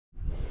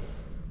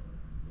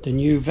The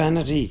new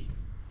vanity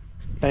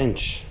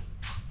bench.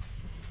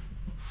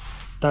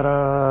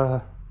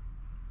 Ta-da!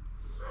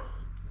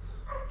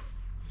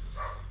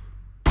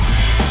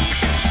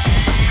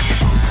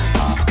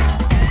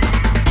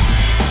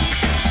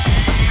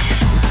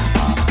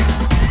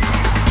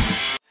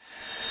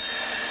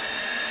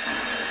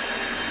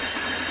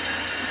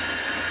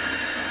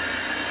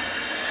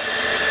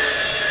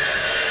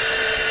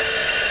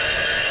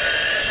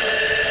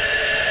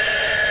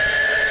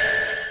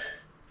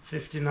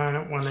 $59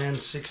 at one end,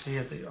 60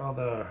 at the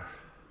other,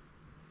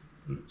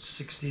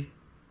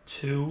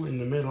 62 in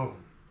the middle,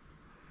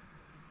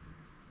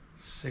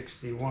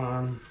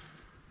 61,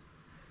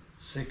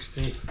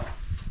 60, so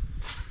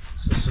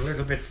it's a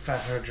little bit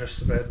fatter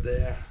just about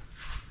there.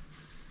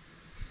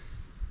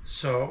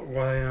 So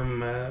why I'm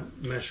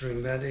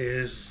measuring that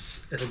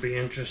is it'll be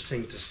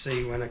interesting to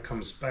see when it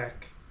comes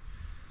back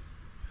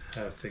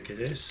how thick it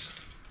is.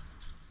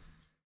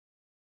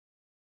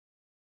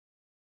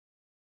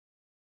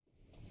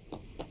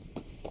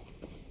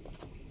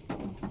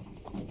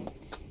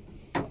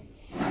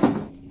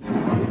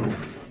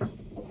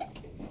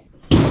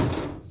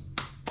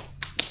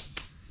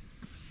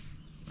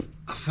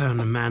 I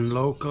found a man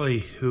locally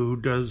who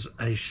does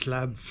a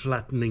slab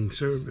flattening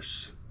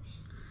service,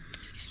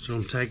 so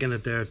I'm taking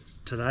it there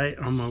today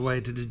on my way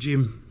to the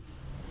gym.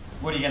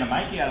 What are you going to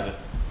make out of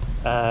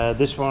it?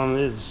 This one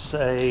is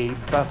a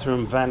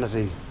bathroom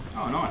vanity.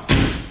 Oh, nice.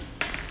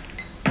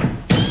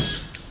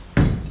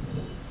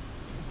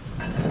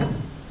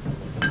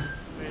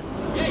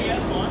 Yeah,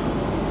 that's fine.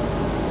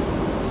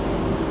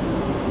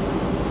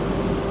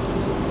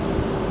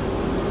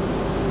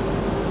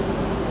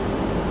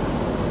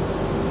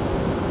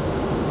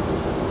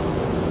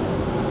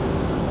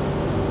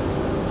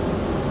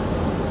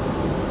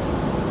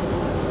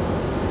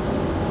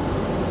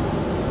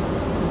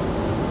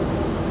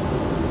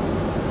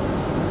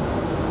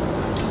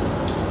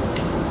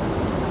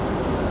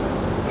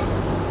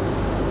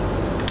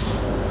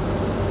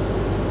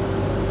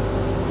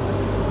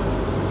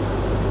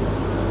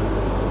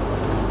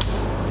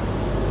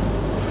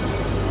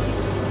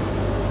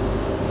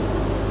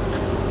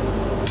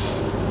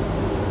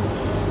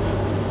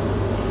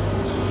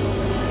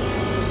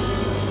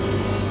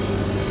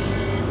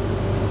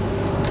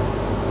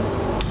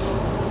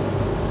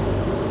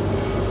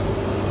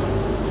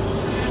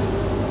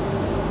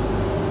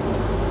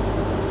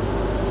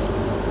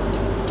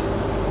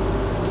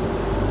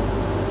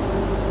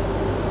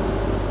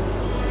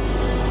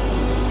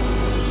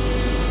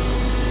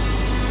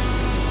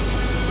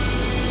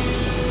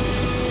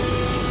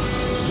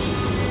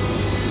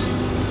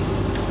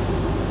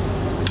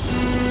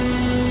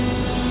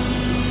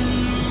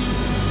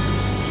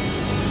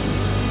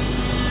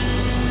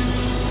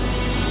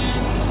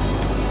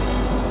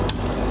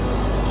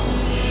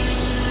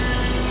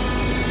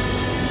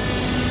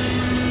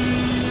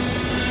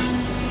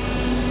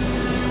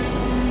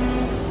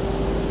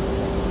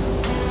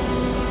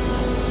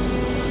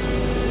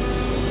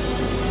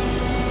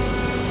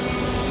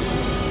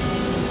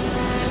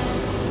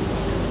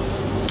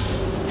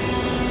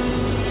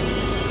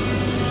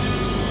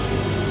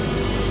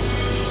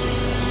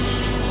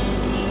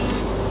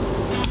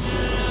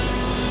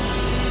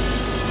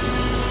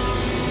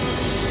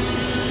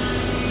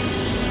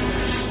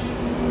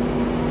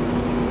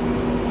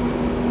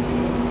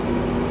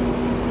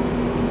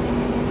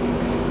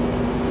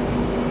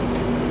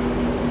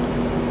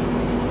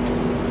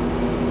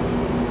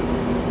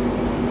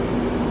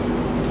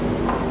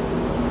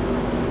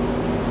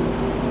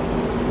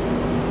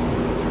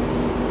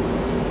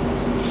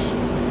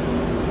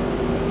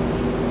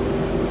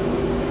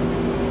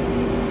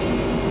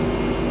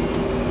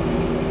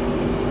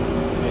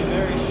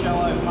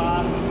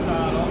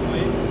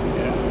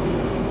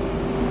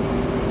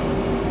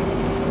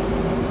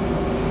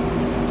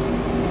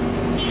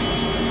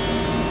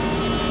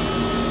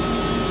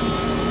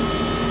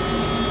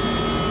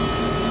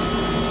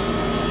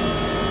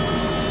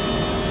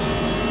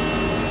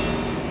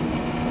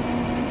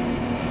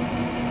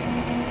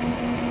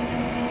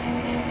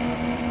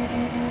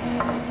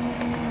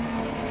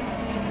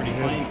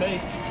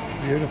 Piece.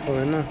 Beautiful,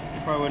 isn't it?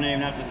 You probably wouldn't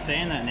even have to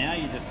sand that now,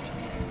 you just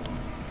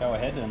go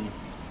ahead and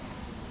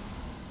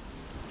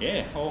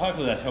yeah, well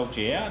hopefully that's helped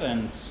you out,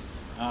 and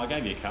I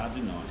gave you a card,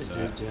 didn't I? It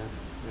did, yeah.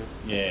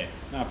 Yeah,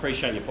 no, I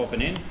appreciate you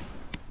popping in.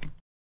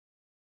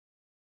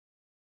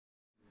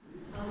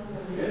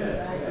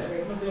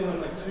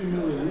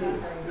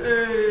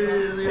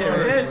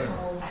 There it is.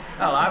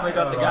 Hello, we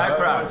got the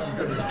GoPro.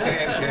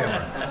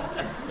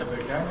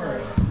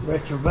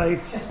 Retro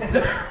baits.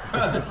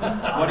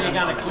 What are you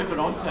going to clip it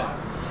onto?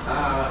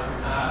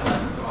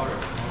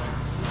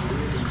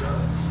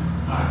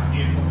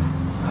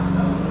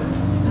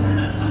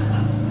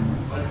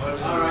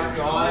 Alright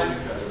guys,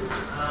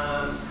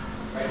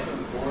 Rachel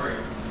and Corey.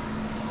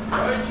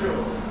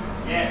 Rachel?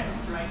 Yes, the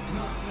straight.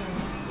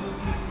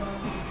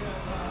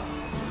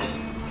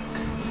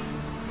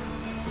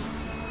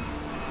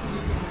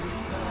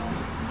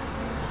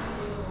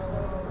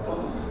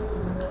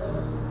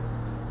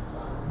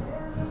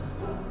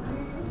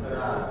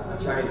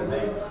 chain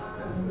links.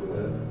 That's the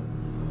worst.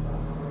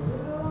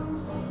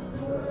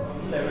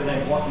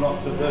 Everything what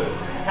not to do.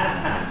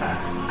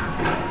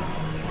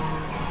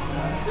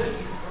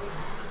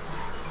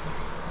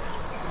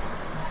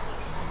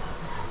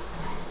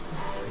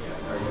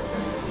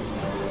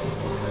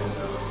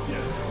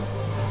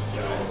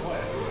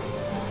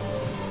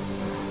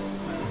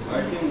 I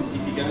reckon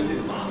if you're going to do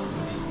the masters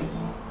thing,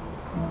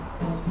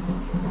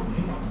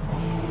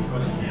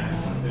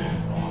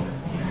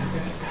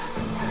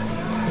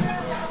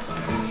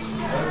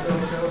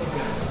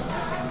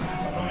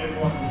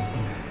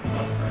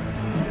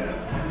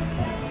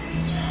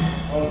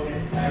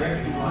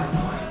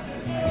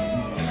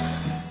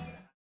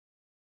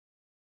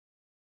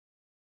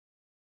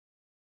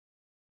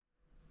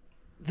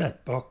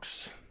 That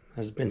box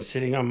has been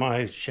sitting on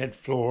my shed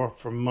floor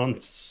for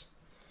months,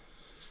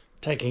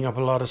 taking up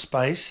a lot of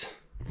space,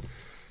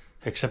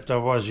 except I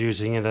was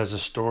using it as a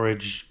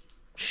storage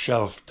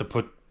shelf to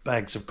put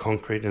bags of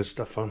concrete and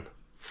stuff on.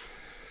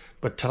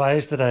 But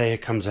today's the day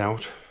it comes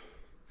out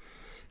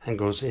and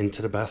goes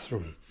into the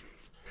bathroom.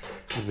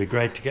 It'll be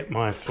great to get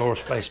my floor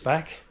space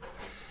back,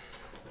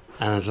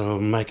 and it'll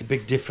make a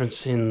big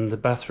difference in the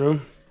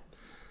bathroom.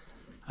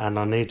 And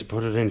I need to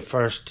put it in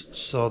first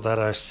so that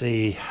I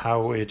see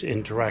how it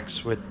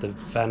interacts with the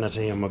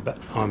vanity I'm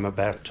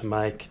about to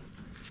make.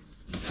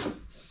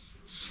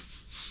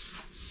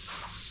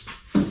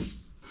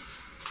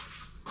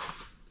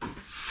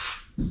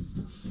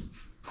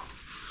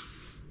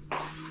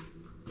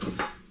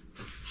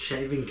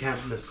 Shaving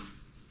cabinet.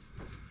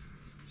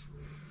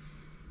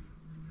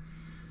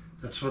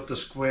 That's what the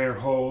square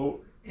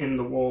hole in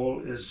the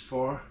wall is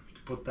for,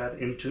 to put that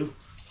into.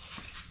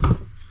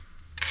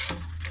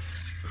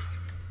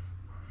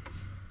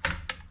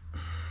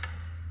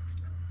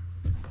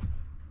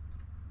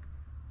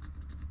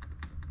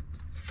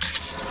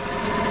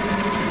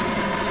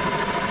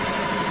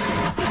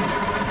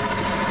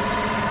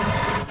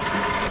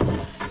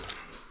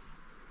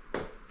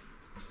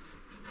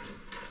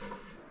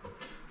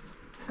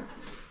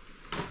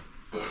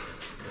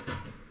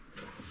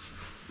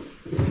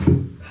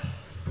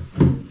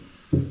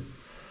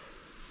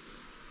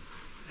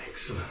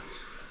 Excellent.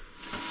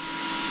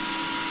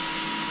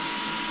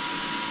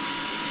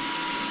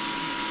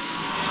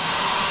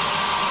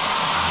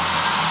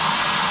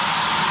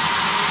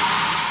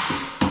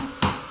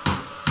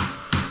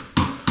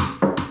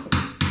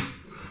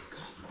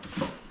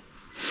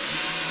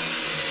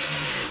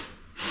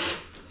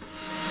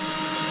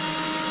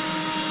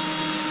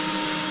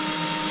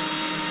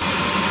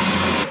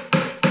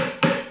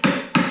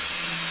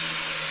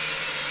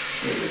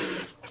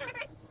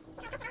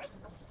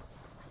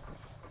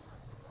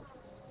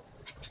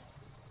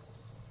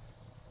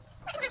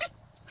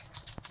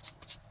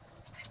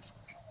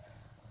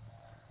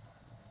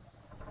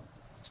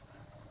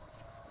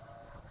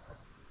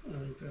 I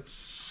think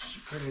that's a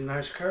pretty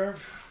nice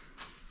curve.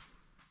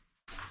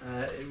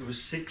 It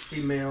was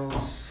 60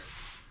 mils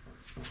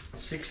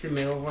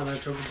when I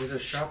took it to the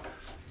shop,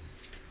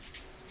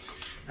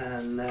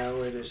 and now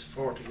it is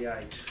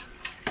 48.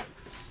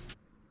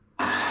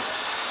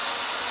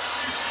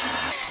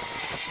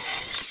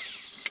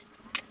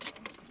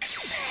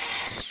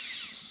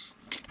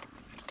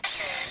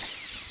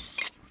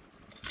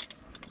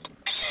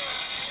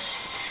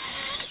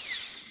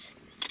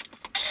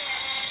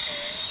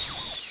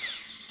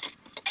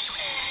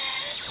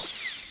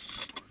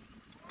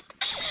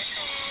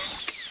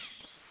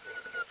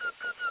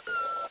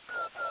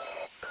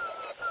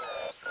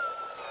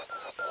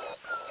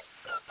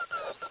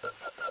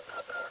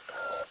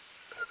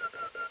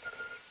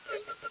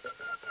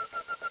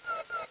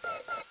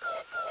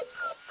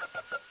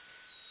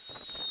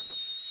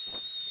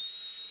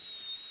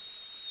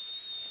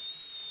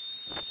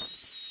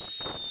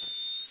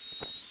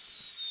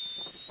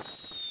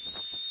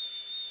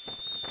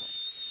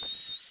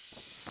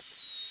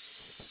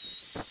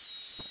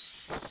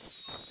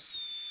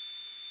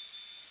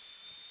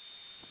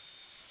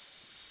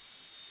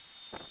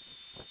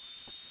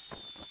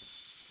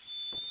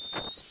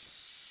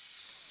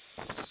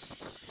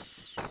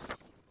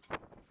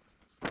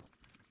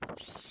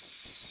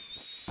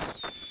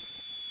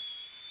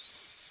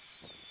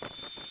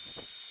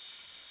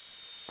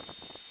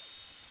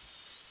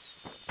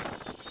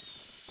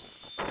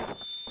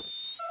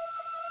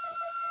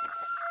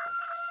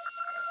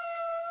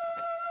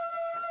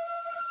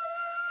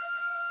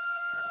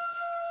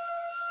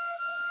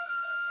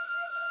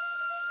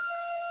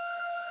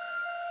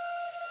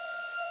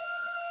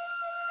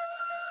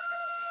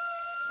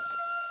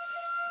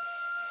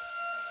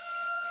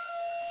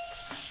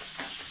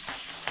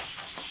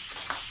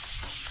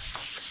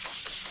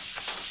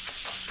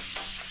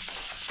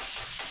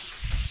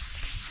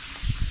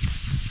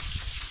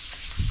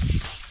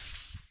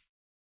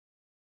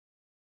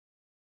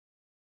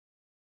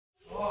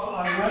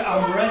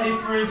 I'm ready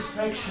for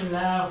inspection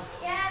now.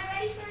 Yeah, I'm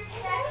ready for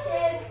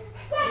inspection.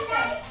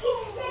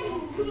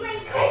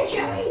 Hey,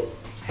 Joey.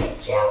 Hey,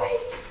 Joey.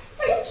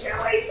 Hey,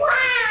 Joey. Wow.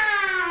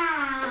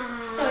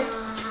 So it's...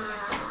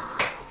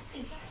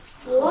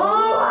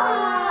 Whoa.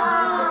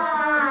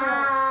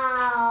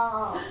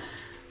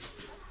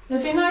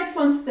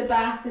 the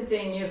bath is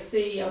in, you'll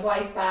see a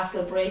white bath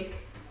will break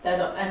that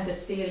up, and the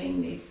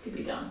ceiling needs to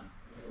be done.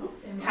 So,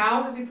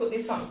 How have you put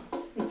this on?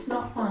 it's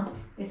not on.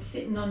 It's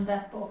sitting on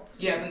that box.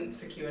 You haven't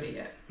secured it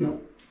yet? No.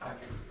 Okay.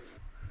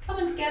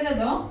 Coming together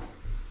though.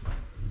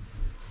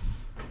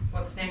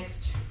 What's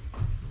next?